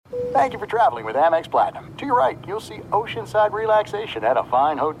Thank you for traveling with Amex Platinum. To your right, you'll see oceanside relaxation at a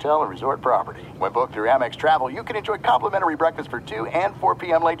fine hotel and resort property. When booked through Amex Travel, you can enjoy complimentary breakfast for 2 and 4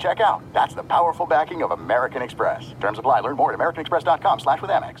 p.m. late checkout. That's the powerful backing of American Express. Terms apply. Learn more at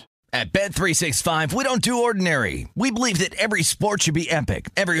americanexpress.com/withAmex. At Bet365, we don't do ordinary. We believe that every sport should be epic.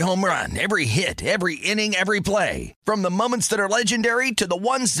 Every home run, every hit, every inning, every play. From the moments that are legendary to the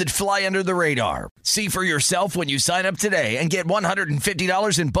ones that fly under the radar. See for yourself when you sign up today and get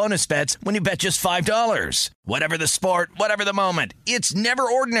 $150 in bonus bets when you bet just $5. Whatever the sport, whatever the moment, it's never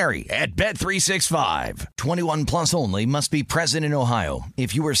ordinary at Bet365. 21 plus only. Must be present in Ohio.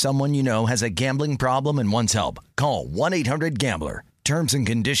 If you or someone you know has a gambling problem and wants help, call 1-800-GAMBLER. Terms and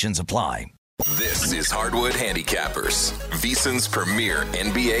conditions apply. This is Hardwood Handicappers, VSiN's premier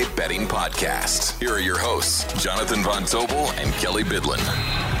NBA betting podcast. Here are your hosts, Jonathan Von Tobel and Kelly Bidlin.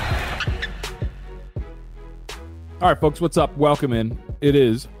 All right, folks, what's up? Welcome in. It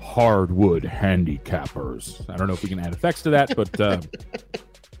is Hardwood Handicappers. I don't know if we can add effects to that, but it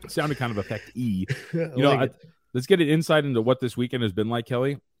sounded kind of effect-y. Let's get an insight into what this weekend has been like,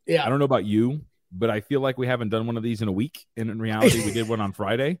 Kelly. Yeah. I don't know about you, but I feel like we haven't done one of these in a week. And in reality, we did one on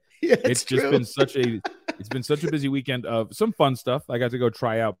Friday. Yeah, it's just been such a busy weekend of some fun stuff. I got to go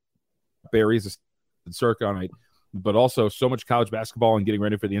try out Barry's Circa night, but also so much college basketball and getting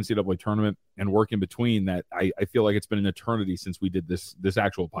ready for the NCAA tournament and work in between that I feel like it's been an eternity since we did this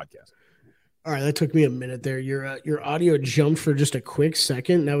actual podcast. All right, that took me a minute there. Your audio jumped for just a quick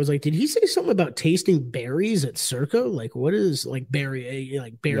second, and I was like, "Did he say something about tasting berries at Circa? Like, what is like berries,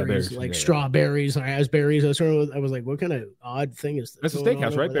 berries, like strawberries or raspberries?" I was like, "What kind of odd thing is this?" That's a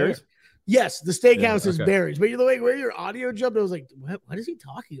steakhouse, right? Berries. There? Yes, the steakhouse is berries. But the way where your audio jumped, I was like, "What is he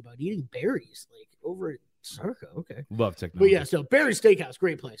talking about? Eating berries like over at Circa?" Okay, love technology. But yeah, so Barry's Steakhouse,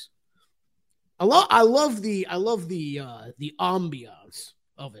 great place. I love the ambiance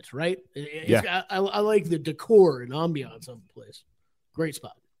of it, right? I like the decor and ambiance of the place. Great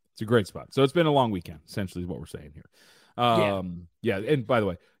spot. It's a great spot. So it's been a long weekend, essentially is what we're saying here. Yeah. And by the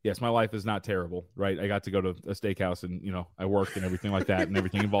way, yes, my life is not terrible, right? I got to go to a steakhouse and, I worked and everything like that, and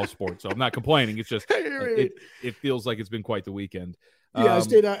everything involves sports. So I'm not complaining. It's just, it feels like it's been quite the weekend. Yeah,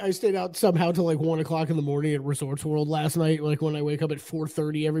 I stayed out somehow till like 1:00 in the morning at Resorts World last night. Like when I wake up at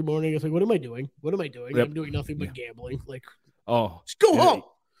 4:30 every morning, it's like, what am I doing? Yep. I'm doing nothing but gambling. Like, just go home.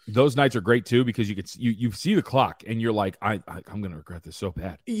 Those nights are great too because you see the clock and you're like, I'm going to regret this so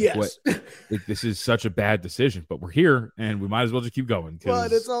bad. Yes, this is such a bad decision, but we're here and we might as well just keep going.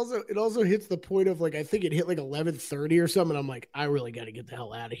 But it also hits the point of like I think it hit like 11:30 or something. I'm like, I really got to get the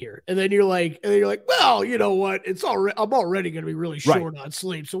hell out of here. And then you're like, well, you know what? I'm already going to be really short on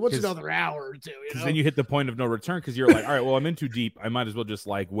sleep. So what's another hour or two? Then you hit the point of no return because you're like, all right, well, I'm in too deep. I might as well just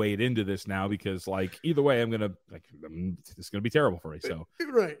like wade into this now because like either way, it's gonna be terrible for me. So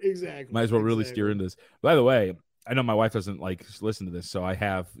right. Exactly. Might as well really steer into this. By the way, I know my wife doesn't like listen to this, so I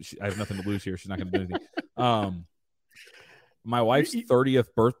have nothing to lose here. She's not going to do anything. My wife's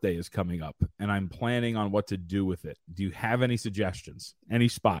 30th birthday is coming up, and I'm planning on what to do with it. Do you have any suggestions? Any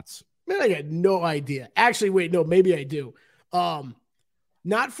spots? Man, I got no idea. Actually, wait, no, maybe I do.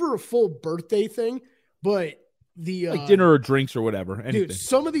 Not for a full birthday thing, but like dinner or drinks or whatever. Anything. Dude,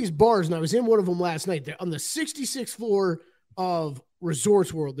 some of these bars, and I was in one of them last night. They're on the 66th floor of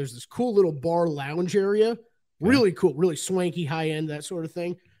Resorts World. There's this cool little bar lounge area. Really cool, really swanky, high end, that sort of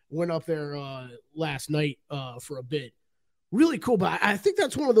thing. Went up there last night for a bit. Really cool, but I think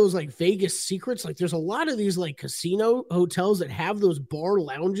that's one of those like Vegas secrets. Like there's a lot of these like casino hotels that have those bar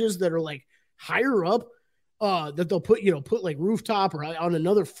lounges that are like higher up that they'll put like rooftop or on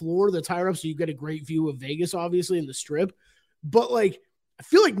another floor that's higher up so you get a great view of Vegas, obviously, in the Strip. But like I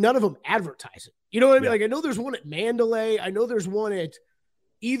feel like none of them advertise it. You know what I mean? Like I know there's one at Mandalay. I know there's one at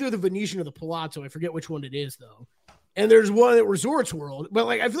either the Venetian or the Palazzo. I forget which one it is though. And there's one at Resorts World. But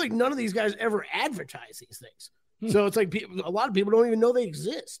like I feel like none of these guys ever advertise these things. So it's like a lot of people don't even know they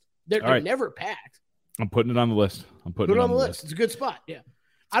exist. They're never packed. I'm putting it on the list. Put it on the list. It's a good spot. Yeah.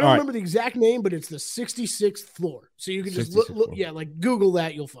 I don't remember the exact name, but it's the 66th floor. So you can just look like Google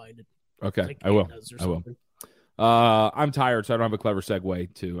that. You'll find it. Okay. Like I will. I'm tired, so I don't have a clever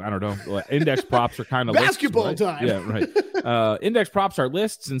segue to, I don't know, index props are kind of basketball lists, right? time. Yeah, right. Index props are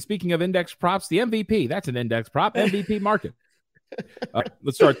lists, and speaking of index props, the MVP, that's an index prop, MVP market.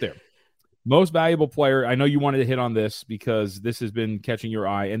 Let's start there. Most valuable player, I know you wanted to hit on this because this has been catching your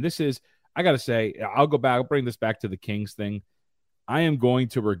eye, and this is, I got to say, I'll bring this back to the Kings thing. I am going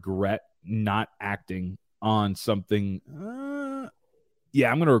to regret not acting on something.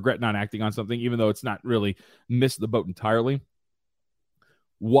 I'm going to regret not acting on something, even though it's not really missed the boat entirely.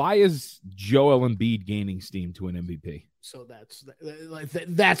 Why is Joel Embiid gaining steam to an MVP? So that's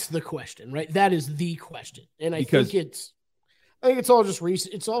the question, right? That is the question, and I think it's all just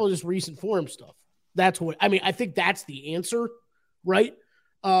recent. It's all just recent form stuff. That's what I mean. I think that's the answer, right?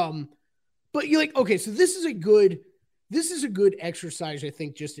 But you're like, okay, so this is a good exercise, I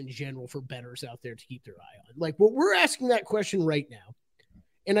think, just in general for bettors out there to keep their eye on. Like, what we're asking that question right now,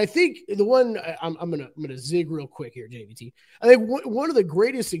 and I think the one I'm gonna zig real quick here, JVT. I think one of the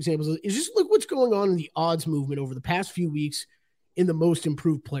greatest examples is just look what's going on in the odds movement over the past few weeks in the most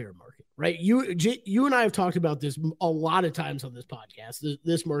improved player market, right? You and I have talked about this a lot of times on this podcast,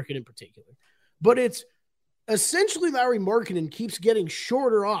 this market in particular, but it's essentially Larry Markkinen keeps getting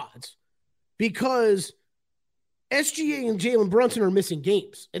shorter odds because SGA and Jalen Brunson are missing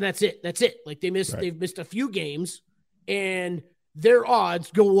games, and that's it. Like they've missed a few games, and their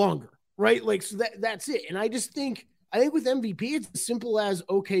odds go longer, right? Like, so that's it. And I think with MVP, it's as simple as,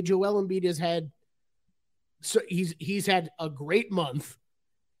 okay, Joel Embiid he's had a great month,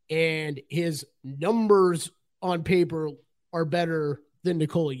 and his numbers on paper are better than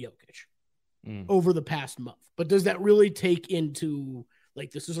Nikola Jokic over the past month. But does that really take into,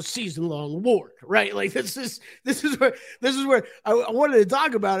 like, this is a season-long award, right? Like, this is where I wanted to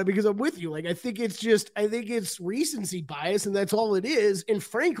talk about it, because I'm with you. Like, I think it's recency bias, and that's all it is. And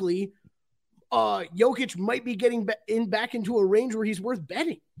frankly, Jokic might be getting back into a range where he's worth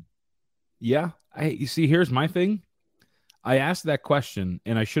betting. Yeah, you see, here's my thing. I asked that question,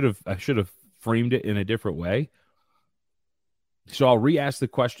 and I should have framed it in a different way. So I'll re-ask the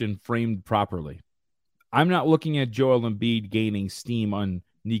question framed properly. I'm not looking at Joel Embiid gaining steam on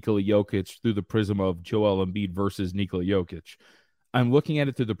Nikola Jokic through the prism of Joel Embiid versus Nikola Jokic. I'm looking at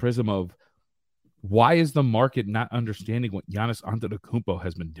it through the prism of, why is the market not understanding what Giannis Antetokounmpo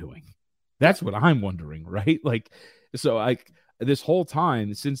has been doing? That's what I'm wondering, right? Like, so this whole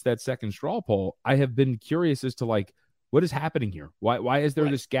time since that second straw poll, I have been curious as to, like, what is happening here? Why is there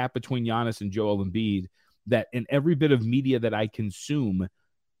this gap between Giannis and Joel Embiid that in every bit of media that I consume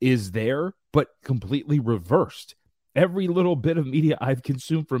is there, but completely reversed? Every little bit of media I've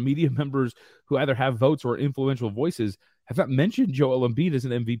consumed from media members who either have votes or influential voices have not mentioned Joel Embiid as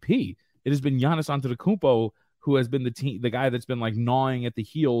an MVP. It has been Giannis Antetokounmpo who has been the guy that's been, like, gnawing at the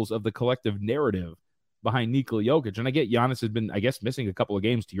heels of the collective narrative behind Nikola Jokic. And I get Giannis has been, I guess, missing a couple of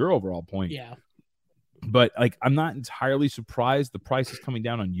games to your overall point. Yeah. But, like, I'm not entirely surprised the price is coming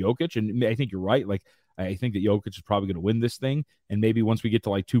down on Jokic. And I think you're right. Like, I think that Jokic is probably going to win this thing. And maybe once we get to,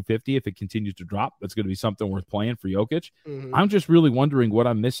 like, 250, if it continues to drop, that's going to be something worth playing for Jokic. Mm-hmm. I'm just really wondering what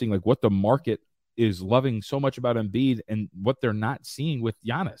I'm missing, like what the market is loving so much about Embiid and what they're not seeing with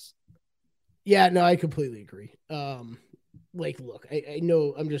Giannis. Yeah, no, I completely agree. Like, look, I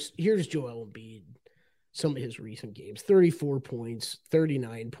know here's Joel Embiid, some of his recent games: 34 points,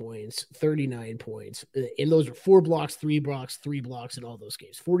 39 points, 39 points. And those are 4 blocks, 3 blocks, 3 blocks in all those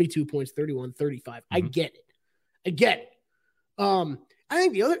games. 42 points, 31, 35. Mm-hmm. I get it. I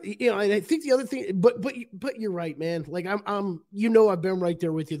think the other thing, but you're right, man. Like, I've been right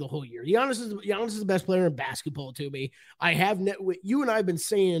there with you the whole year. Giannis is the best player in basketball to me. You and I have been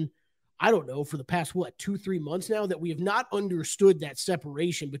saying, I don't know, for the past, 2-3 months now, that we have not understood that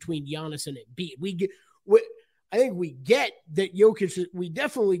separation between Giannis and Embiid. I think we get that Jokic, we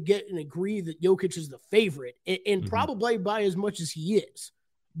definitely get and agree that Jokic is the favorite, and mm-hmm. probably by as much as he is.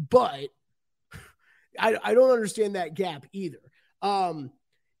 But I don't understand that gap either. I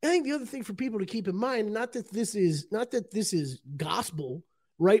think the other thing for people to keep in mind, not that this is gospel,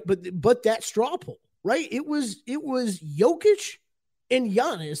 right? But that straw poll, right? It was Jokic and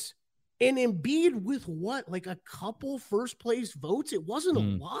Giannis and Embiid with like a couple first place votes. It wasn't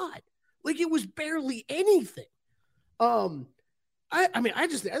a lot. Like, it was barely anything. I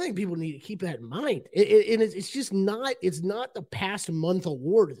think people need to keep that in mind. It's not the past month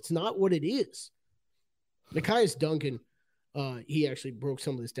award. It's not what it is. Nekias Duncan, he actually broke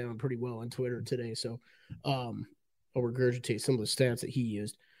some of this down pretty well on Twitter today. So I'll regurgitate some of the stats that he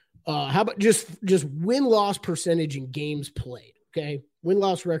used. How about just win-loss percentage in games played? Okay.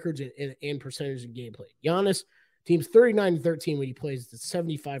 Win-loss records and percentage in game played. Giannis, team's 39-13 when he plays. It's a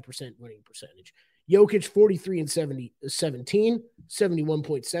 75% winning percentage. Jokic, 43-17,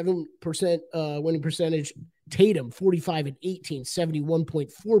 71.7% winning percentage. Tatum, 45-18,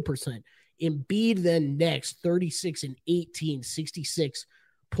 71.4%. Embiid then next, 36-18,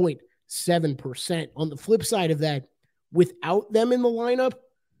 66.7%. On the flip side of that, without them in the lineup,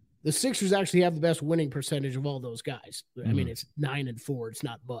 the Sixers actually have the best winning percentage of all those guys. I mean, it's 9-4. It's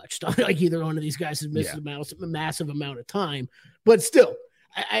not much. Not like either one of these guys has missed a massive amount of time, but still,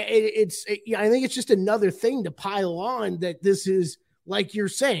 I think it's just another thing to pile on that this is like you're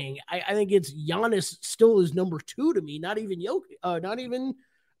saying, I think it's Giannis still is number 2 to me. Not even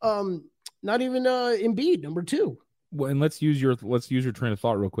Embiid, number 2. Well, and let's use your train of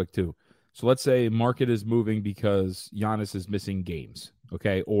thought real quick too. So let's say market is moving because Giannis is missing games,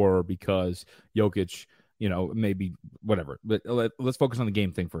 okay, or because Jokic, maybe whatever. But let's focus on the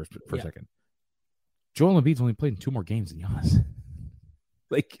game thing first for a second. Joel Embiid's only played in 2 more games than Giannis.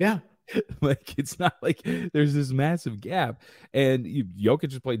 Like it's not like there's this massive gap, and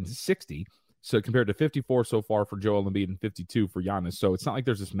Jokic has played in 60. So compared to 54 so far for Joel Embiid and 52 for Giannis. So it's not like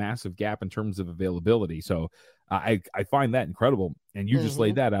there's this massive gap in terms of availability. So I find that incredible. And you just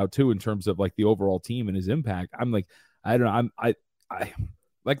laid that out too in terms of like the overall team and his impact. I'm like, I don't know. I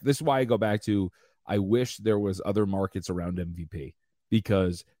like, this is why I go back to, I wish there was other markets around MVP,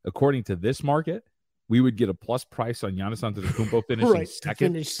 because according to this market, we would get a plus price on Giannis Antetokounmpo finishing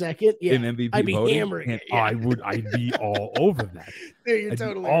second. Yeah. In MVP I'd be voting, hammering it. Yeah. I'd be all over that. You're I'd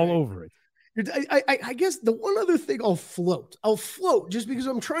totally be all right. over it. I guess the one other thing I'll float just because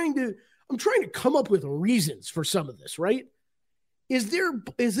I'm trying to come up with reasons for some of this, right? Is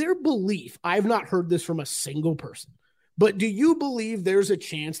there belief? I've not heard this from a single person, but do you believe there's a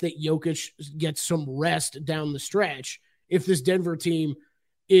chance that Jokic gets some rest down the stretch if this Denver team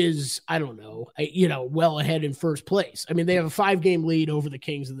is, I don't know, well ahead in first place? I mean, they have a 5-game lead over the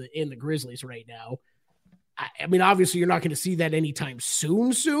Kings and the Grizzlies right now. I mean, obviously you're not going to see that anytime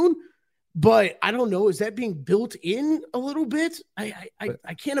soon. But I don't know. Is that being built in a little bit? I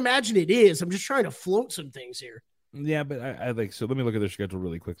can't imagine it is. I'm just trying to float some things here. Yeah, but I like, so let me look at their schedule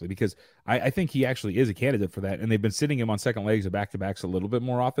really quickly, because I think he actually is a candidate for that. And they've been sitting him on second legs of back-to-backs a little bit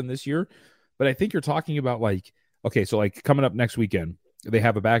more often this year. But I think you're talking about like, okay, so like coming up next weekend, they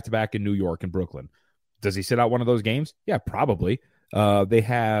have a back-to-back in New York and Brooklyn. Does he sit out one of those games? Yeah, probably. They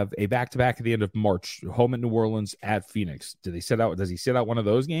have a back-to-back at the end of March, home at New Orleans, at Phoenix. Does he sit out one of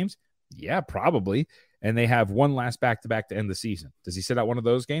those games? Yeah, probably. And they have one last back-to-back to end the season. Does he sit out one of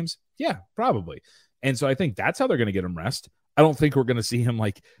those games? Yeah, probably. And so I think that's how they're going to get him rest. I don't think we're going to see him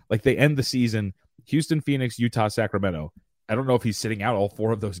like they end the season, Houston, Phoenix, Utah, Sacramento. I don't know if he's sitting out all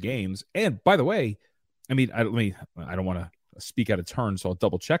 4 of those games. And by the way, I mean, I don't want to speak out of turn, so I'll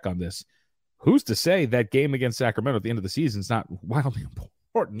double check on this. Who's to say that game against Sacramento at the end of the season is not wildly important?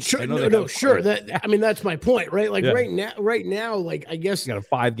 Sure, sure. That's my point, right? Like right now, like I guess you got a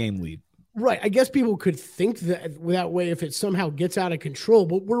 5-game lead. Right. I guess people could think that way if it somehow gets out of control,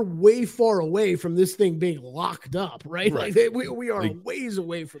 but we're way far away from this thing being locked up, right? Like we are ways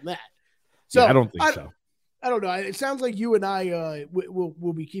away from that. So I don't think so. I don't know. It sounds like you and I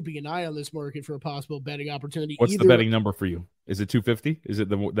will be keeping an eye on this market for a possible betting opportunity. What's the betting number for you? Is it 250? Is it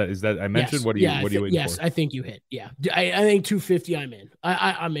that I mentioned? Yes. What are you waiting for? Yes, I think you hit. Yeah, I think 250. I'm in.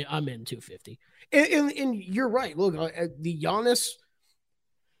 I'm in 250. And you're right. Look, the Giannis.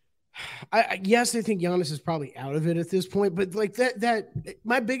 I think Giannis is probably out of it at this point. But like that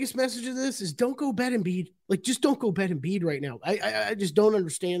my biggest message of this is don't go bet Embiid. Like just don't go bet Embiid right now. I just don't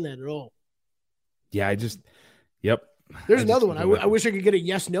understand that at all. Yeah, yep. There's another one. I wish I could get a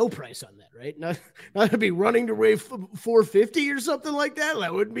yes/no price on that, right? Not to be running to Ray 450 or something like that.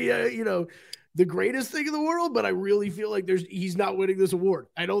 That wouldn't be the greatest thing in the world, but I really feel like he's not winning this award.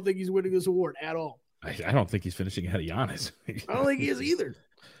 I don't think he's winning this award at all. I don't think he's finishing ahead of Giannis. I don't think he is either.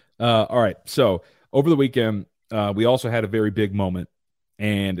 All right. So over the weekend, we also had a very big moment,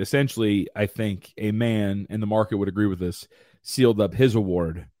 and essentially, I think a man in the market would agree with this, sealed up his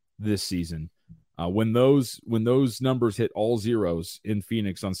award this season. When those numbers hit all zeros in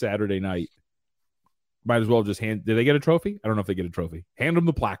Phoenix on Saturday night, might as well just did they get a trophy? I don't know if they get a trophy. Hand them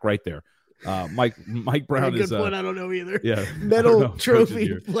the plaque right there. Mike Brown is good point. I don't know either. Yeah, medal,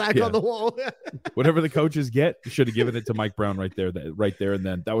 trophy, plaque on the wall. Whatever the coaches get, should have given it to Mike Brown right there. And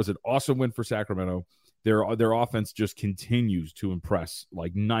then that was an awesome win for Sacramento. Their offense just continues to impress,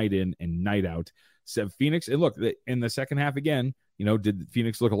 like night in and night out. So Phoenix, and look, in the second half again, did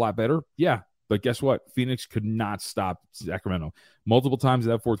Phoenix look a lot better? Yeah. But guess what? Phoenix could not stop Sacramento. Multiple times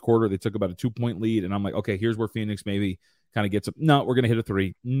in that fourth quarter, they took about a 2-point lead, and I'm like, okay, here's where Phoenix maybe kind of gets up. No, we're going to hit a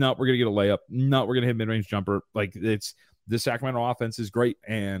 3. No, we're going to get a layup. No, we're going to hit mid-range jumper. Like, the Sacramento offense is great,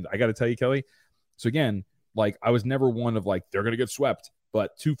 and I got to tell you, Kelly, so again, like, I was never one of, like, they're going to get swept,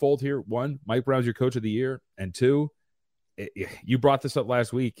 but twofold here. 1, Mike Brown's your coach of the year, and 2, you brought this up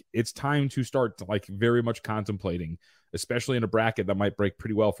last week. It's time to start, like, very much contemplating, especially in a bracket that might break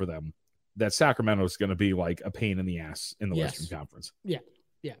pretty well for them, that Sacramento is going to be like a pain in the ass in the Western Conference. Yeah.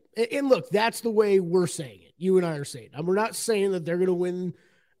 Yeah. And look, that's the way we're saying it. You and I are saying it. And we're not saying that they're going to win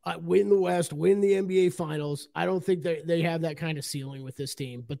the West, win the NBA Finals. I don't think they have that kind of ceiling with this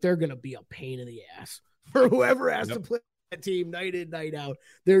team, but they're going to be a pain in the ass for whoever has to play that team night in, night out.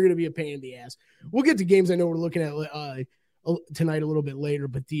 They're going to be a pain in the ass. We'll get to games I know we're looking at tonight a little bit later,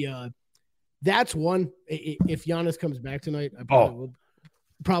 but that's one. If Giannis comes back tonight, I probably will.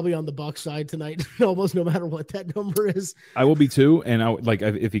 Probably on the Bucks side tonight, almost no matter what that number is. I will be too, and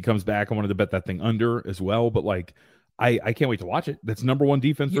if he comes back, I wanted to bet that thing under as well. But I can't wait to watch it. That's number one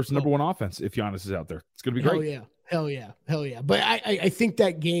defense versus number one offense. If Giannis is out there, it's going to be great. Hell yeah. But I think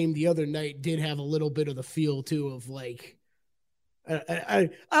that game the other night did have a little bit of the feel too of like. I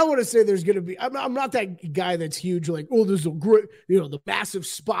want to say there's going to be. I'm not that guy that's huge. Like, there's a great, the massive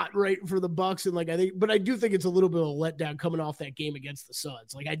spot right for the Bucks, and but I do think it's a little bit of a letdown coming off that game against the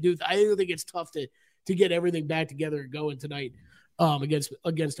Suns. Like, I do think it's tough to get everything back together and going tonight,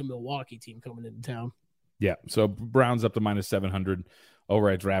 against a Milwaukee team coming into town. Yeah. So Browns up to -700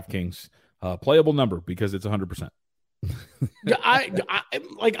 over at DraftKings, playable number because it's 100%.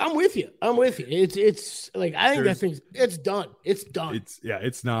 I'm with you. It's like I think that thing's it's done. It's done.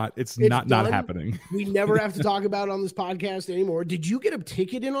 It's not happening. We never have to talk about it on this podcast anymore. Did you get a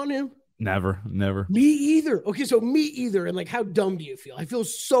ticket in on him? Never. Me either. Okay, so me either. And how dumb do you feel? I feel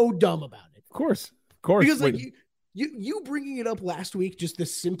so dumb about it. Of course. Because you bringing it up last week, just the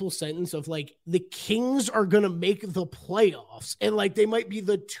simple sentence of the Kings are gonna make the playoffs and they might be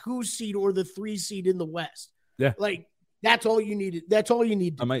the 2 seed or the 3 seed in the West. Yeah. That's all you needed. That's all you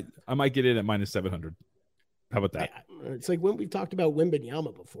need. I might get in at -700. How about that? It's like when we've talked about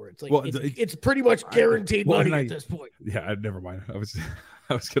Wembanyama before. It's it's pretty much guaranteed money at this point. Yeah, never mind. I was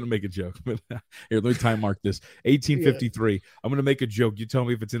going to make a joke, but here, let me time mark this. 1853. Yeah. I'm going to make a joke. You tell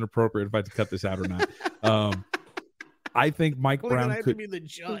me if it's inappropriate, if I have to cut this out or not. I think Mike Brown could be the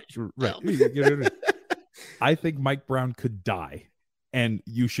judge. Right. I think Mike Brown could die. And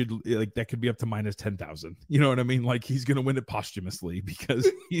you should that could be up to -10,000. You know what I mean? He's going to win it posthumously because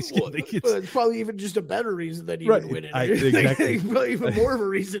he's it's probably even just a better reason that he would win it. Exactly. Probably even more of a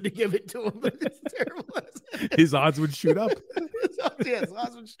reason to give it to him. It's terrible. His odds would shoot up. His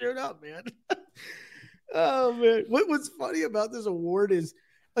odds would shoot up, man. Oh man, what's funny about this award is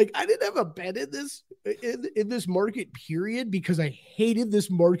I didn't have a bet in this market period because I hated this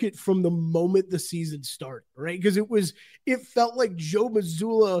market from the moment the season started, right? Because it felt like Joe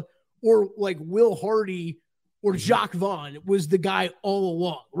Mazzulla or Will Hardy or Jacques Vaughn was the guy all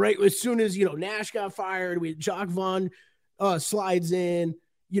along, right? As soon as, Nash got fired, Jacques Vaughn slides in,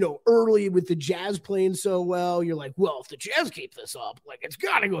 early with the Jazz playing so well, you're like, well, if the Jazz keep this up, it's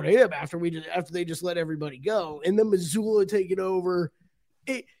got to go to him after they just let everybody go. And then Mazzulla taking over.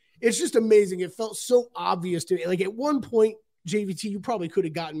 It's just amazing. It felt so obvious to me. At one point, JVT, you probably could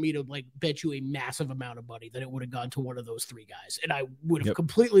have gotten me to bet you a massive amount of money that it would have gone to one of those 3 guys, and I would have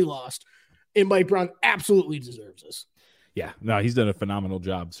completely lost. And Mike Brown absolutely deserves this. Yeah, no, he's done a phenomenal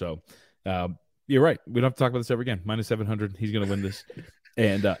job. So you're right. We don't have to talk about this ever again. -700. He's going to win this.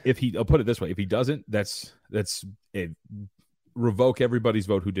 And I'll put it this way: if he doesn't, that's revoke everybody's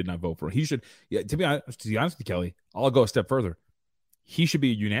vote who did not vote for him. He should. Yeah, to be honest with you, Kelly, I'll go a step further. He should be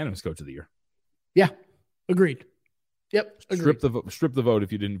a unanimous coach of the year. Yeah, agreed. Yep, agreed. Strip the vote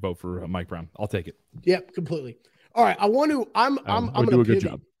if you didn't vote for Mike Brown. I'll take it. Yep, completely. All right, I'm going to do a good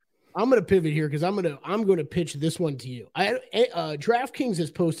job. I'm going to pivot here because I'm going to pitch this one to you. DraftKings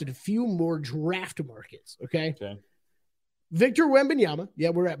has posted a few more draft markets. Okay. Victor Wembanyama. Yeah,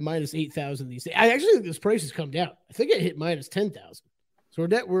 we're at -8,000 these days. I actually think this price has come down. I think it hit -10,000. So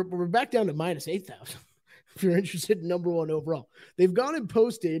we're back down to -8,000. If you're interested in number 1 overall, they've gone and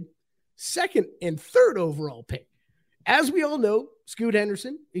posted 2nd and 3rd overall pick. As we all know, Scoot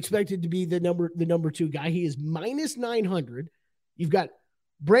Henderson expected to be the number 2 guy. He is -900. You've got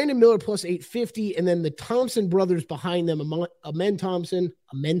Brandon Miller plus 850, and then the Thompson brothers behind them. Amen Thompson,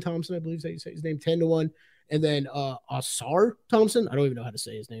 I believe is how you say his name, 10-1. And then Asar Thompson, I don't even know how to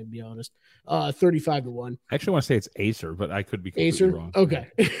say his name, to be honest, 35-1. I actually want to say it's Acer, but I could be completely wrong. Okay.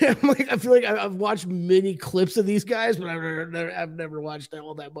 I feel like I've watched many clips of these guys, but I've never watched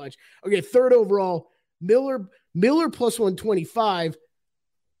all that much. Okay, 3rd overall, Miller plus 125,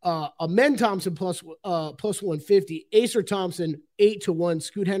 Amen Thompson plus 150, Acer Thompson 8-1,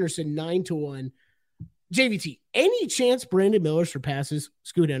 Scoot Henderson 9-1. JVT, any chance Brandon Miller surpasses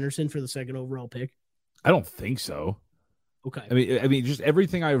Scoot Henderson for the 2nd overall pick? I don't think so. Okay. I mean, just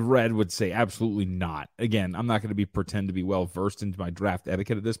everything I've read would say absolutely not. Again, I'm not going to pretend to be well versed into my draft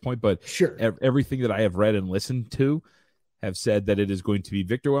etiquette at this point, but sure, everything that I have read and listened to have said that it is going to be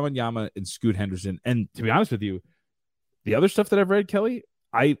Victor Wembanyama and Scoot Henderson. And to be honest with you, the other stuff that I've read, Kelly,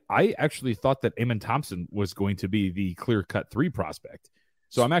 I actually thought that Amen Thompson was going to be the clear-cut 3 prospect.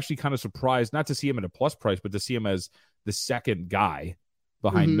 So I'm actually kind of surprised not to see him at a plus price, but to see him as the 2nd guy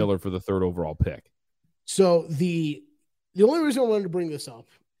behind Miller for the 3rd overall pick. So the the only reason I wanted to bring this up,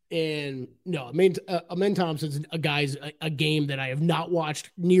 and no, Amen Thompson's a game that I have not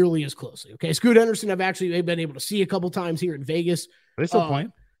watched nearly as closely. Okay, Scoot Henderson, I've actually been able to see a couple times here in Vegas. Are they still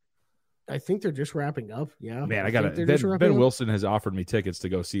playing? I think they're just wrapping up. Yeah, man, I gotta. Ben Wilson has offered me tickets to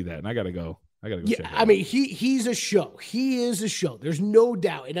go see that, and I gotta go. Yeah, check it out. I mean, he's a show. He is a show. There's no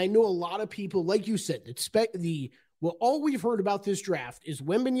doubt, and I know a lot of people, like you said, all we've heard about this draft is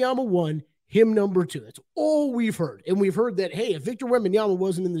Wembanyama 1, him number 2. That's all we've heard, and we've heard that hey, if Victor Wembanyama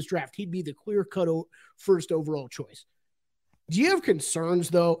wasn't in this draft, he'd be the clear-cut first overall choice. Do you have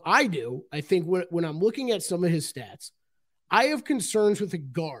concerns though? I do. I think when I'm looking at some of his stats, I have concerns with a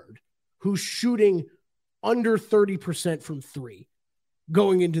guard who's shooting under 30% from 3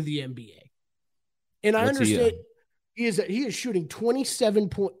 going into the NBA. And I understand he is shooting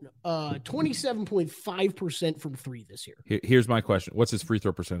 27.5% from 3 this year. Here's my question. What's his free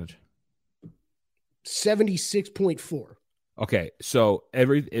throw percentage? 76.4. Okay, so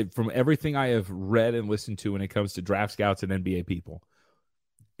from everything I have read and listened to when it comes to draft scouts and NBA people,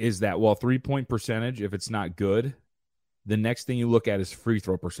 is that 3-point percentage, if it's not good, the next thing you look at is free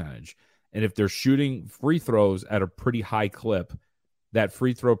throw percentage. And if they're shooting free throws at a pretty high clip, that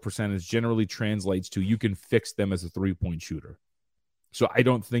free throw percentage generally translates to you can fix them as a 3-point shooter. So I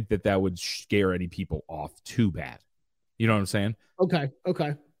don't think that would scare any people off too bad. You know what I'm saying? Okay.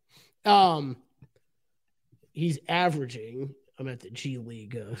 He's averaging. I'm at the G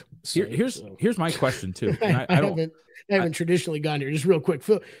League. Here's my question too. I haven't traditionally gone here. Just real quick.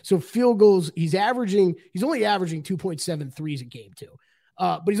 So field goals. He's only averaging 2.7 threes a game too.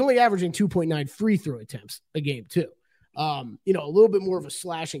 But he's only averaging 2.9 free throw attempts a game too. A little bit more of a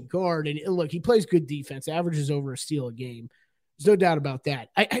slashing guard. And look, he plays good defense, averages over a steal a game. There's no doubt about that.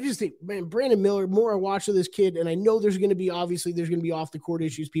 I just think, man, Brandon Miller, more I watch of this kid, and I know there's going to be off the court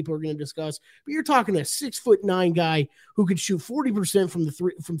issues people are going to discuss, but you're talking a 6'9" guy who could shoot 40% from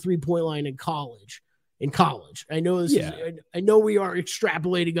 3-point line in college. I know this I know we are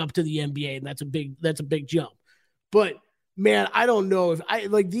extrapolating up to the NBA, and that's a big jump. But man, I don't know if I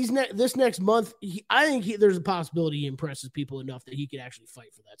like this next month. I think there's a possibility he impresses people enough that he could actually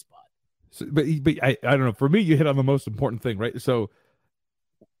fight for that spot. So, but I don't know. For me, you hit on the most important thing, right? So,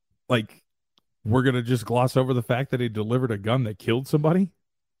 like, we're gonna just gloss over the fact that he delivered a gun that killed somebody.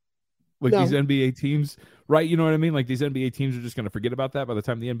 Like these NBA teams, right? You know what I mean? Like these NBA teams are just gonna forget about that by the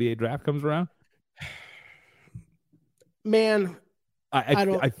time the NBA draft comes around. Man,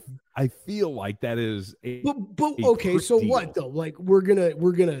 I feel like that is but okay, so deal. What though? Like we're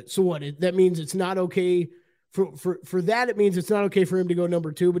gonna so what? That means it's not okay for that. It means it's not okay for him to go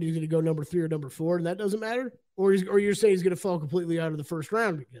number 2, but he's gonna go number 3 or number 4, and that doesn't matter? Or you're saying he's gonna fall completely out of the first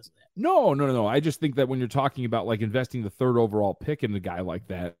round because of that? No. I just think that when you're talking about like investing the 3rd overall pick in a guy like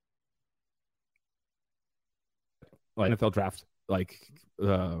that, like NFL draft, like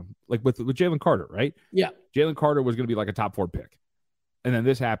with Jalen Carter, right? Yeah. Jalen Carter was gonna be like a top 4 pick. And then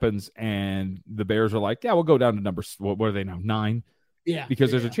this happens, and the Bears are like, yeah, we'll go down to number, what are they now, 9? Yeah. Because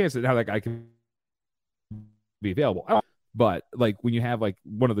there's a chance that now that guy can be available. But, like, when you have, like,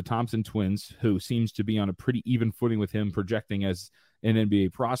 one of the Thompson twins who seems to be on a pretty even footing with him projecting as an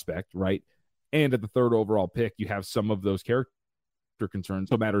NBA prospect, right? And at the 3rd overall pick, you have some of those character concerns.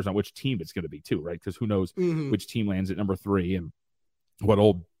 So it matters on which team it's going to be, too, right? Because who knows which team lands at number 3 and what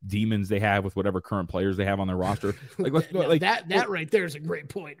old demons they have with whatever current players they have on their roster. Like, that right there is a great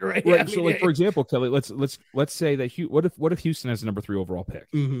point, right? Right. So, like, for example, Kelly, let's say that what if Houston has the number 3 overall pick?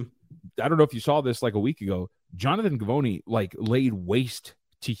 I don't know if you saw this like a week ago. Jonathan Givony like laid waste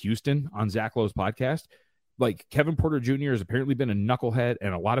to Houston on Zach Lowe's podcast. Like Kevin Porter Jr. has apparently been a knucklehead,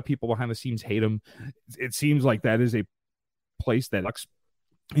 and a lot of people behind the scenes hate him. It seems like that is a place that looks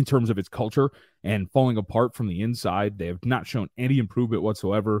in terms of its culture and falling apart from the inside. They have not shown any improvement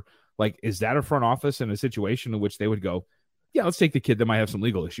whatsoever. Like, is that a front office in a situation in which they would go, yeah, let's take the kid that might have some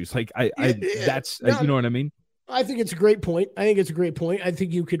legal issues? Like, you know what I mean? I think it's a great point. I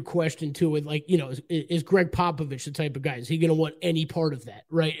think you could question too with like, is Greg Popovich the type of guy? Is he going to want any part of that?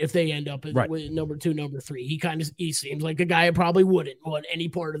 Right. If they end up with number 2, number 3, he seems like a guy who probably wouldn't want any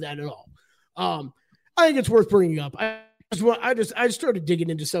part of that at all. I think it's worth bringing up. I started digging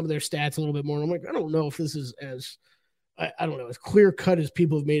into some of their stats a little bit more. And I'm like, I don't know if this is as clear cut as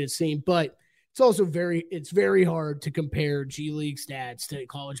people have made it seem, but it's also it's very hard to compare G League stats to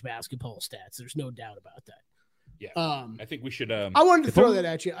college basketball stats. There's no doubt about that. Yeah. I think we should. I wanted to throw that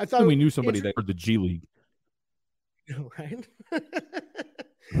at you. I thought we knew somebody that heard the G League. Right.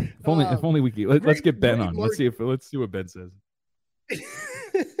 if only we could. Let's get Ben on. Let's see what Ben says.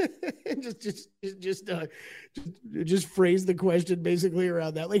 just phrase the question basically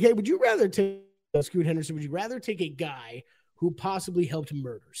around that. Like, hey, would you rather take Scoot Henderson, would you rather take a guy who possibly helped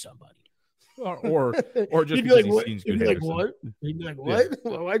murder somebody? Or just He'd be because like, he's what? seen He'd Scoot be like, Henderson. what? He'd be like, what? Yeah.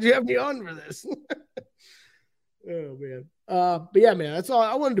 Well, why'd you have me on for this? Oh, man. But yeah, man, that's all.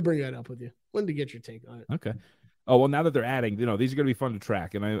 I wanted to bring that up with you. Wanted to get your take on it. Okay. Oh, well, now that they're adding, these are going to be fun to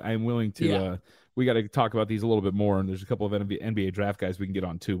track, and I'm willing to, we got to talk about these a little bit more, and there's a couple of NBA draft guys we can get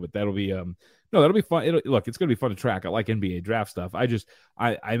on too, but that'll be, that'll be fun. Look, it's going to be fun to track. I like NBA draft stuff.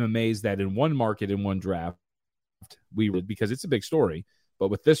 I'm amazed that in one market, in one draft, because it's a big story, but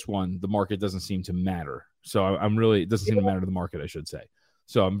with this one, the market doesn't seem to matter. So it doesn't seem to matter to the market, I should say.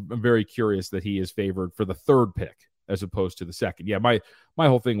 So I'm very curious that he is favored for the third pick as opposed to the second. Yeah, my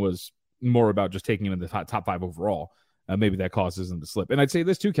whole thing was more about just taking him in the top 5 overall. Maybe that causes him to slip. And I'd say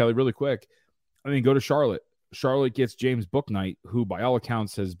this too, Kelly, really quick. I mean, go to Charlotte. Charlotte gets James Bouknight, who by all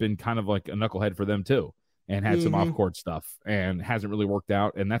accounts has been kind of like a knucklehead for them too, and had some off-court stuff and hasn't really worked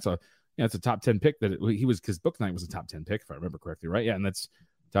out. And that's it's a top 10 pick that he was, because Bouknight was a top 10 pick, if I remember correctly, right? Yeah, and that's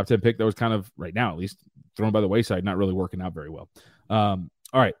top 10 pick that was kind of, right now at least, thrown by the wayside, not really working out very well. All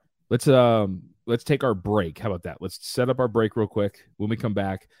right, let's take our break. How about that? Let's set up our break real quick. When we come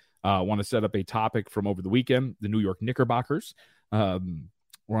back, I want to set up a topic from over the weekend, the New York Knickerbockers.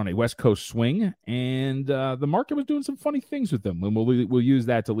 We're on a West Coast swing, and the market was doing some funny things with them, and we'll use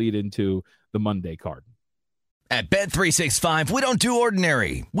that to lead into the Monday card. At Bet365, we don't do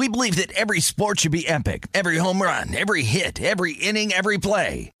ordinary. We believe that every sport should be epic. Every home run, every hit, every inning, every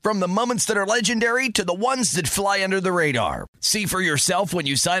play. From the moments that are legendary to the ones that fly under the radar. See for yourself when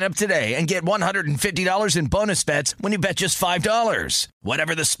you sign up today and get $150 in bonus bets when you bet just $5.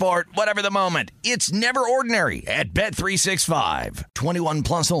 Whatever the sport, whatever the moment, it's never ordinary at Bet365. 21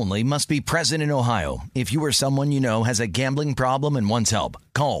 plus only. Must be present in Ohio. If you or someone you know has a gambling problem and wants help,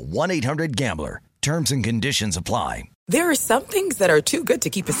 call 1-800-GAMBLER. Terms and conditions apply. There are some things that are too good to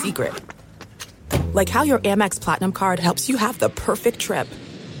keep a secret. Like how your Amex Platinum card helps you have the perfect trip.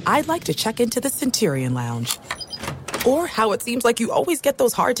 I'd like to check into the Centurion Lounge. Or how it seems like you always get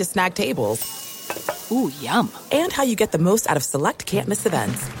those hard-to-snag tables. Ooh, yum. And how you get the most out of select can't-miss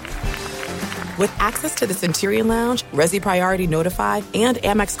events. With access to the Centurion Lounge, Resi Priority Notify, and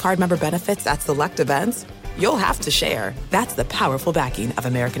Amex card member benefits at select events, you'll have to share. That's the powerful backing of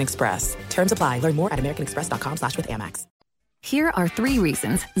American Express. Terms apply. Learn more at americanexpress.com/withAmex. Here are 3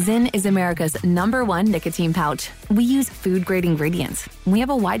 reasons Zyn is America's #1 nicotine pouch. We use food-grade ingredients. We have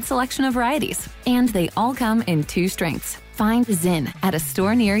a wide selection of varieties. And they all come in 2 strengths. Find Zyn at a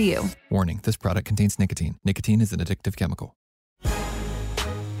store near you. Warning, this product contains nicotine. Nicotine is an addictive chemical.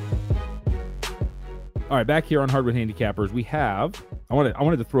 All right, back here on Hardwood Handicappers, we have, I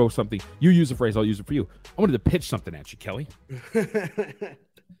wanted to throw something. You use the phrase, I'll use it for you. I wanted to pitch something at you, Kelly.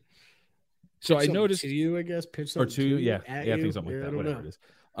 So I noticed to you, I guess, pitch something or two, to you, yeah, I think something like that, whatever it is.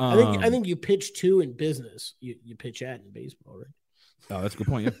 I think you pitch 2 in business. You pitch at in baseball, right? Oh, that's a good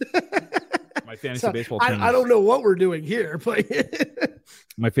point. Yeah. My fantasy baseball team. I don't know what we're doing here, but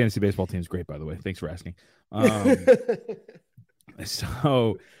my fantasy baseball team is great, by the way. Thanks for asking.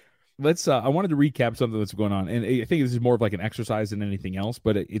 So let's. I wanted to recap something that's going on, and I think this is more of like an exercise than anything else.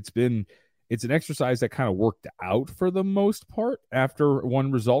 But it's an exercise that kind of worked out for the most part after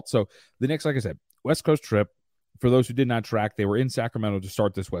one result. So the next, like I said, West Coast trip. For those who did not track, they were in Sacramento to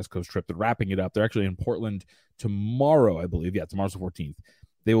start this West Coast trip. They're wrapping it up. They're actually in Portland tomorrow, I believe. Yeah, tomorrow's the 14th.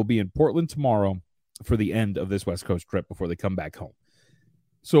 They will be in Portland tomorrow for the end of this West Coast trip before they come back home.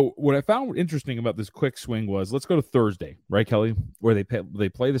 So what I found interesting about this quick swing was, let's go to Thursday, right, Kelly, where they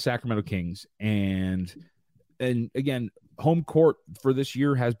play the Sacramento Kings. And again, home court for this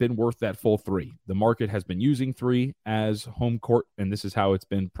year has been worth that full 3. The market has been using 3 as home court, and this is how it's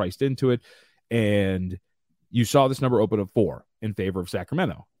been priced into it. And you saw this number open at 4 in favor of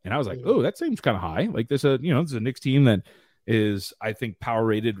Sacramento. And I was like, oh, that seems kind of high. Like this is a Knicks team that is, I think, power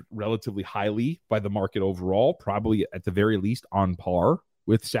rated relatively highly by the market overall, probably at the very least on par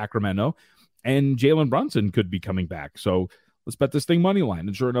with Sacramento. And Jalen Brunson could be coming back. So let's bet this thing money line.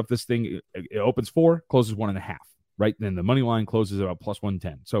 And sure enough, this thing, it opens 4, closes 1.5, right? Then the money line closes about plus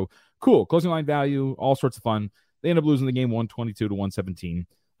 110. So cool. Closing line value, all sorts of fun. They end up losing the game 122-117.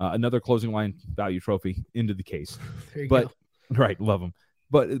 Another closing line value trophy into the case. Go. Right, love them.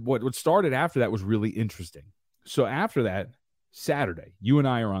 But what started after that was really interesting. So after that, Saturday, you and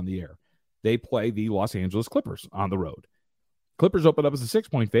I are on the air. They play the Los Angeles Clippers on the road. Clippers open up as a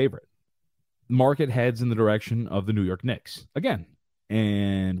 6-point favorite. Market heads in the direction of the New York Knicks again.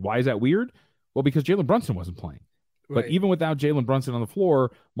 And why is that weird? Well, because Jalen Brunson wasn't playing. But even without Jalen Brunson on the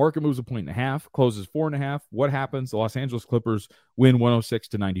floor, market moves 1.5, closes 4.5. What happens? The Los Angeles Clippers win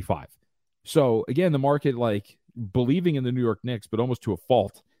 106-95. So again, the market, like, believing in the New York Knicks, but almost to a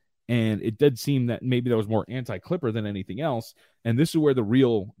fault. And it did seem that maybe that was more anti-Clipper than anything else. And this is where the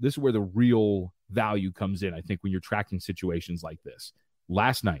real value comes in, I think, when you're tracking situations like this.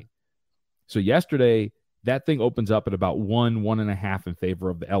 Last night. So yesterday, that thing opens up at about 1.5 in favor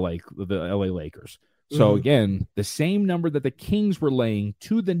of the LA Lakers. So again, the same number that the Kings were laying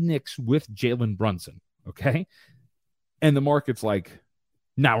to the Knicks with Jalen Brunson. Okay. And the market's like,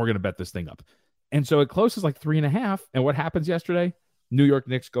 now we're going to bet this thing up. And so it closes like 3.5. And what happens yesterday? New York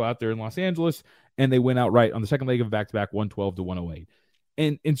Knicks go out there in Los Angeles and they win outright on the second leg of a back-to-back 112-108.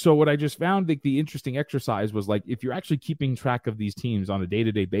 And so what I just found, like, the interesting exercise was, like, if you're actually keeping track of these teams on a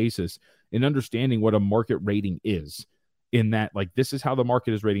day-to-day basis and understanding what a market rating is, in that, like, this is how the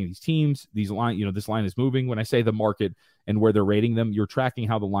market is rating these teams, this line is moving. When I say the market and where they're rating them, you're tracking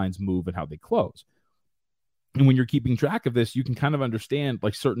how the lines move and how they close. And when you're keeping track of this, you can kind of understand,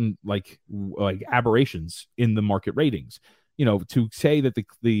 like, certain like aberrations in the market ratings. To say that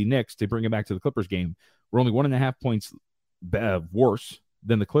the Knicks, to bring it back to the Clippers game, were only 1.5 points worse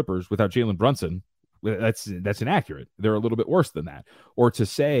than the Clippers without Jalen Brunson, that's inaccurate. They're a little bit worse than that. Or to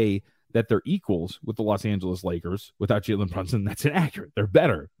say that they're equals with the Los Angeles Lakers without Jalen Brunson, that's inaccurate. They're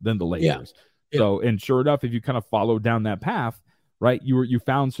better than the Lakers. Yeah. So, and sure enough, if you kind of follow down that path, right, you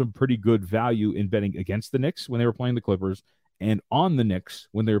found some pretty good value in betting against the Knicks when they were playing the Clippers and on the Knicks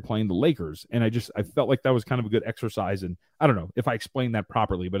when they were playing the Lakers. And I felt like that was kind of a good exercise. And I don't know if I explained that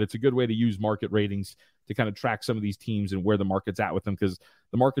properly, but it's a good way to use market ratings to kind of track some of these teams and where the market's at with them, because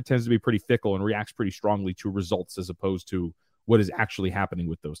the market tends to be pretty fickle and reacts pretty strongly to results as opposed to what is actually happening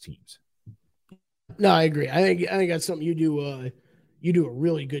with those teams. No, I agree. I think that's something you do a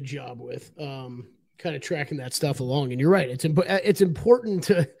really good job with, kind of tracking that stuff along. And you're right. It's important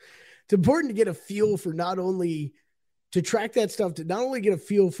to get a feel for not only to track that stuff, to not only get a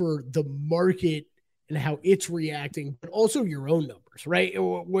feel for the market and how it's reacting, but also your own numbers, right?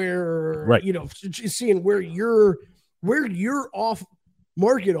 Where, right. Seeing where you're off from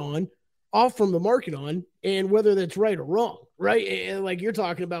the market on, and whether that's right or wrong, right? And like you're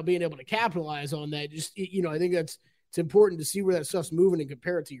talking about being able to capitalize on that. Just, I think it's important to see where that stuff's moving and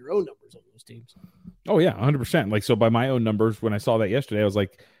compare it to your own numbers on those teams. Oh yeah, 100%. Like, so by my own numbers, when I saw that yesterday, I was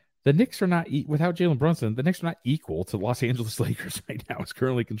like, the Knicks are not, without Jalen Brunson, the Knicks are not equal to Los Angeles Lakers right now. It's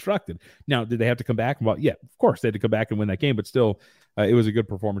currently constructed. Now, did they have to come back? Well, yeah, of course they had to come back and win that game, but still, it was a good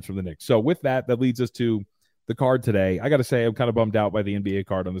performance from the Knicks. So with that leads us to the card today. I got to say, I'm kind of bummed out by the NBA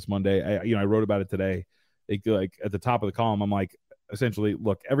card on this Monday. I wrote about it today. Like at the top of the column, I'm like, essentially,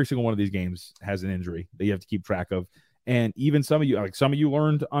 look, every single one of these games has an injury that you have to keep track of. And even some of you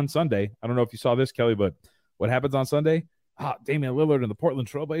learned on Sunday. I don't know if you saw this, Kelly, but what happens on Sunday? Damian Lillard and the Portland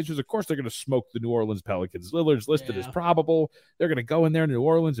Trailblazers, of course, they're going to smoke the New Orleans Pelicans. Lillard's listed as probable. They're going to go in there in New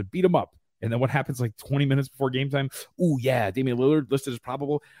Orleans and beat them up. And then what happens like 20 minutes before game time? Oh, yeah, Damian Lillard listed as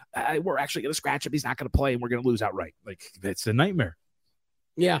probable. We're actually going to scratch him. He's not going to play, and we're going to lose outright. Like, that's a nightmare.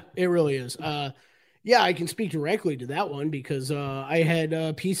 Yeah, it really is. Yeah, I can speak directly to that one because I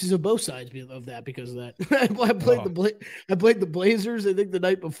had pieces of both sides of that because of that. I played the Blazers, I think, the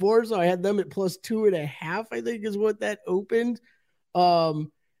night before, so I had them at plus 2.5, I think is what that opened.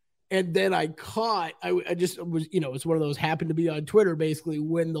 And then I caught, I just was, it's one of those, happened to be on Twitter basically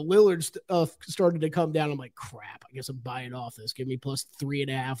when the Lillard stuff started to come down. I'm like, crap, I guess I'm buying off this. Give me plus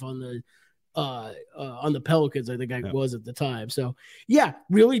 3.5 on the Pelicans, I think was at the time. So yeah,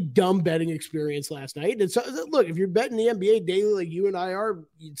 really dumb betting experience last night. And so look, if you're betting the NBA daily like you and I are,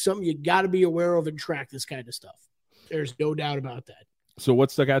 it's something you got to be aware of and track this kind of stuff. There's no doubt about that. So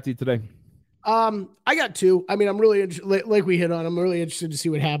what stuck out to you today? I got two. I mean, I'm really like we hit on. I'm really interested to see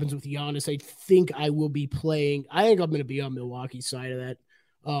what happens with Giannis. I think I will be playing. I think I'm going to be on Milwaukee's side of that.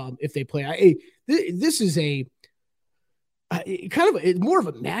 If they play, this is a it's more of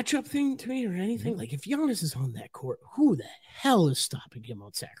a matchup thing to me or anything. Like if Giannis is on that court, who the hell is stopping him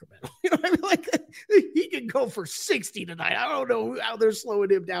on Sacramento? You know what I mean? Like he can go for 60 tonight. I don't know how they're slowing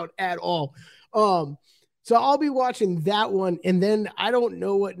him down at all. So I'll be watching that one. And then I don't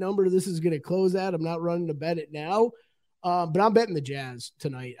know what number this is going to close at. I'm not running to bet it now. But I'm betting the Jazz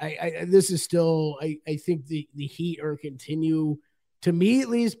tonight. This is still, I think the Heat are continue, to me, at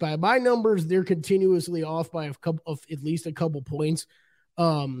least by my numbers, they're continuously off by at least a couple points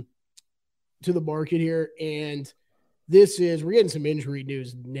to the market here. And we're getting some injury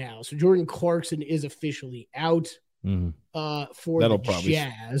news now. So Jordan Clarkson is officially out for the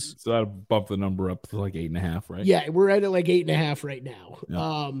Jazz. So that'll bump the number up to like 8.5, right? Yeah, we're at like 8.5 right now.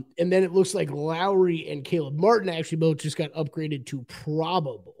 Yeah. And then it looks like Lowry and Caleb Martin actually both just got upgraded to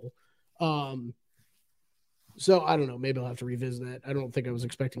probable. So I don't know. Maybe I'll have to revisit that. I don't think I was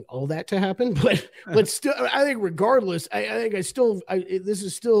expecting all that to happen, but still, I think regardless, I think this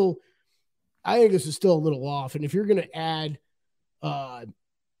is still a little off. And if you're going to add,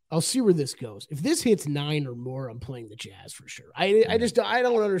 I'll see where this goes. If this hits 9 or more, I'm playing the Jazz for sure. I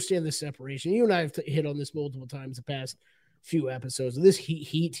don't understand the separation. You and I have hit on this multiple times the past few episodes. This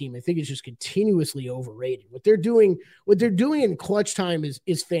Heat team, I think, is just continuously overrated. What they're doing in clutch time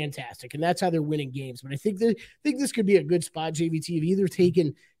is fantastic, and that's how they're winning games. But I think this cocould be a good spot, JVT, of either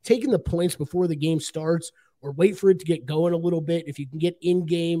taking the points before the game starts or wait for it to get going a little bit. If you can get in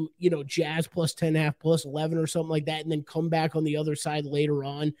game, Jazz plus 10.5, plus 11 or something like that, and then come back on the other side later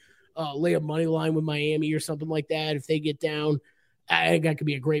on, lay a money line with Miami or something like that. If they get down, I think that could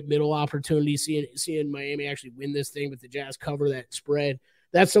be a great middle opportunity, seeing Miami actually win this thing, but the Jazz cover that spread.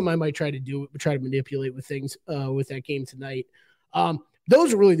 That's something I might try to manipulate with things with that game tonight.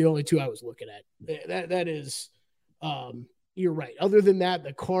 Those are really the only two I was looking at. That is, you're right. Other than that,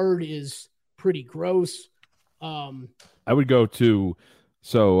 the card is pretty gross. I would go to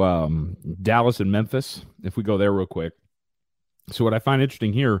Dallas and Memphis, if we go there real quick. So what I find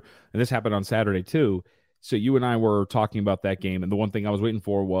interesting here, and this happened on Saturday too, so you and I were talking about that game, and the one thing I was waiting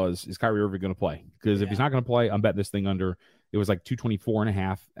for was, is Kyrie Irving going to play? Because if he's not going to play, I'm betting this thing under. It was like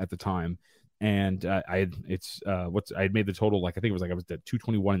 224.5 at the time, and I had made the total, like I think it was I was at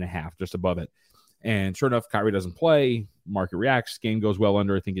 221.5, just above it. And sure enough, Kyrie doesn't play. Market reacts. Game goes well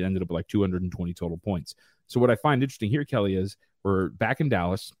under. I think it ended up with like 220 total points. So what I find interesting here, Kelly, is we're back in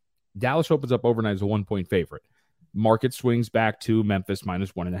Dallas. Dallas opens up overnight as a 1-point favorite. Market swings back to Memphis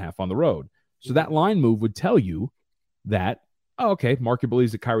minus 1.5 on the road. So that line move would tell you that, okay, market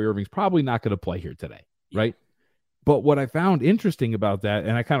believes that Kyrie Irving's probably not going to play here today, right? But what I found interesting about that,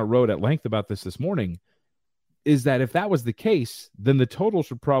 and I kind of wrote at length about this morning, is that if that was the case, then the total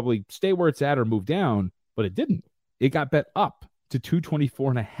should probably stay where it's at or move down, but it didn't. It got bet up to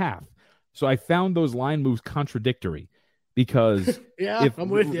 224.5. So I found those line moves contradictory because I'm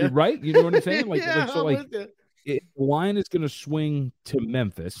with you. Right? You know what I'm saying? I'm with you. If the line is going to swing to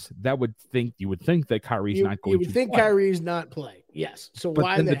Memphis, you would think that Kyrie's not going to play. You would think Kyrie's not playing. Yes. So but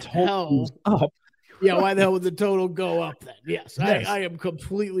why the hell? Up. Yeah, why the hell would the total go up then? Yes. I am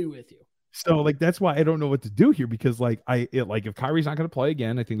completely with you. So that's why I don't know what to do here, because if Kyrie's not going to play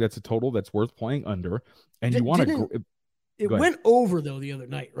again, I think that's a total that's worth playing under. And you want to. It went over though the other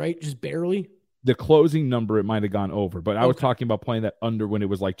night, right? Just barely. The closing number, it might have gone over, but I was talking about playing that under when it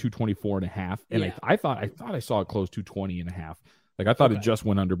was like 224.5, and I thought I saw it close 220.5. Like I thought it just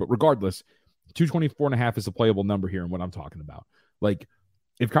went under, but regardless, 224.5 is a playable number here, and what I'm talking about. Like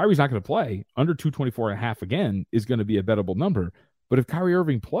if Kyrie's not going to play, under 224.5 again is going to be a bettable number. But if Kyrie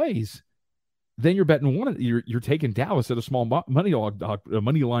Irving plays, then you're betting you're taking Dallas at a small money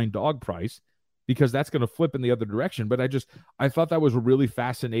line dog price, because that's going to flip in the other direction. But I thought that was a really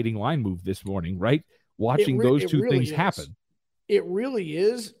fascinating line move this morning, right? Watching those two things happen. It really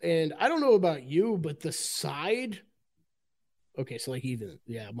is. And I don't know about you, but the side. Okay. So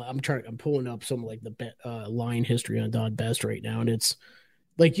I'm pulling up some like the line history on Don Best right now. And it's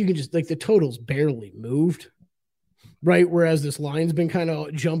like, you can just the totals barely moved. Right. Whereas this line's been kind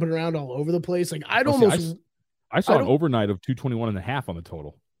of jumping around all over the place. Like I saw an overnight of 221.5 on the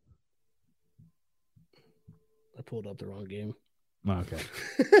total. I pulled up the wrong game. Okay.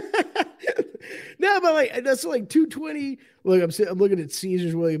 No, but that's like 220. Look, I'm looking at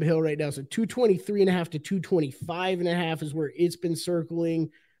Caesars William Hill right now. So 223.5 to 225.5 is where it's been circling.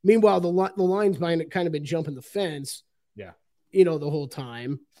 Meanwhile, the line's kind of been jumping the fence. Yeah. The whole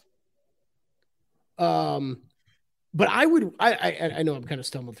time. But I know I'm kind of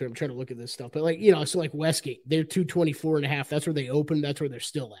stumbling through. I'm trying to look at this stuff, but so like Westgate, they're 224.5. That's where they opened. That's where they're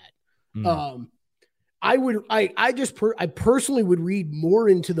still at. I personally would read more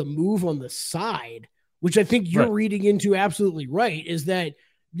into the move on the side, which I think you're reading into absolutely right, is that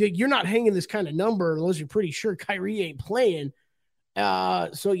you're not hanging this kind of number unless you're pretty sure Kyrie ain't playing.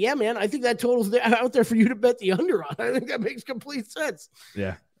 So yeah, man, I think that total's out there for you to bet the under on. I think that makes complete sense.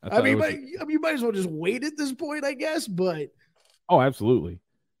 Yeah. You might as well just wait at this point, I guess, but. Oh, absolutely.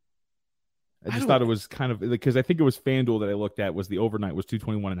 I just thought it was kind of, because I think it was FanDuel that I looked at was the overnight was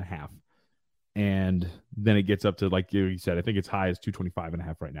 221.5. And then it gets up to, like you said, I think it's high as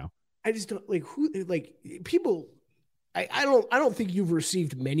 225.5 right now. I just don't people. I don't think you've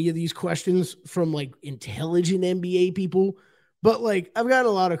received many of these questions from intelligent NBA people, but I've got a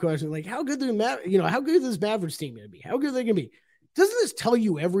lot of questions how good how good is this Mavericks team going to be? How good are they going to be? Doesn't this tell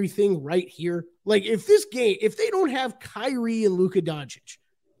you everything right here? If they don't have Kyrie and Luka Doncic,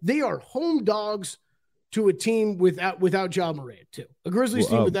 they are home dogs to a team without Ja Morant too. A Grizzlies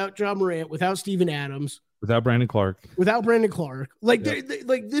team without Ja Morant, without Steven Adams. Without Brandon Clark. Like,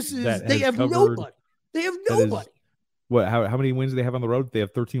 Yep. they have nobody. They have nobody. What? How many wins do they have on the road? They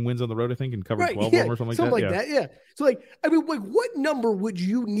have 13 wins on the road, I think, and covered 12 of them or something like that. Yeah. So, like, I mean, like, what number would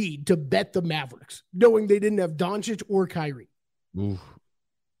you need to bet the Mavericks, knowing they didn't have Doncic or Kyrie? Ooh.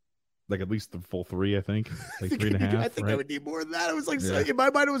 Like at least the full 3, I think. Like 3.5. I think I would need more than that. It was like, in my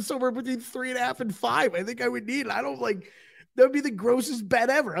mind, it was somewhere between 3.5 and 5. I think I would need. I don't like. That would be the grossest bet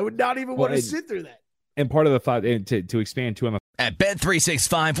ever. I would not even want to sit through that. And part of the thought, and to expand to him. At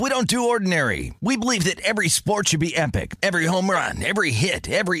Bet365, we don't do ordinary. We believe that every sport should be epic. Every home run, every hit,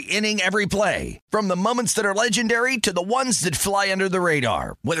 every inning, every play. From the moments that are legendary to the ones that fly under the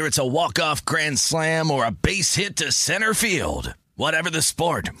radar. Whether it's a walk-off grand slam or a base hit to center field. Whatever the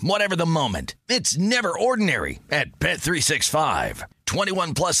sport, whatever the moment. It's never ordinary at Bet365.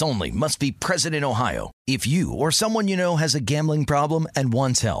 21 plus only. Must be present in Ohio. If you or someone you know has a gambling problem and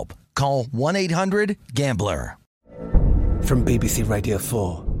wants help, call 1-800-GAMBLER. From BBC Radio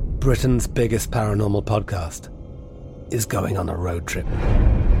 4, Britain's biggest paranormal podcast is going on a road trip.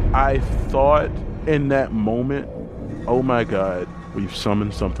 I thought in that moment, oh my God, we've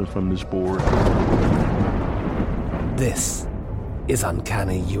summoned something from this board. This is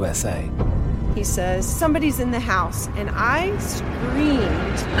Uncanny USA. He says, somebody's in the house, and I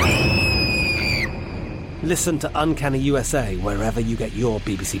screamed. Listen to Uncanny USA wherever you get your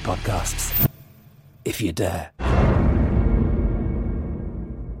BBC podcasts, if you dare.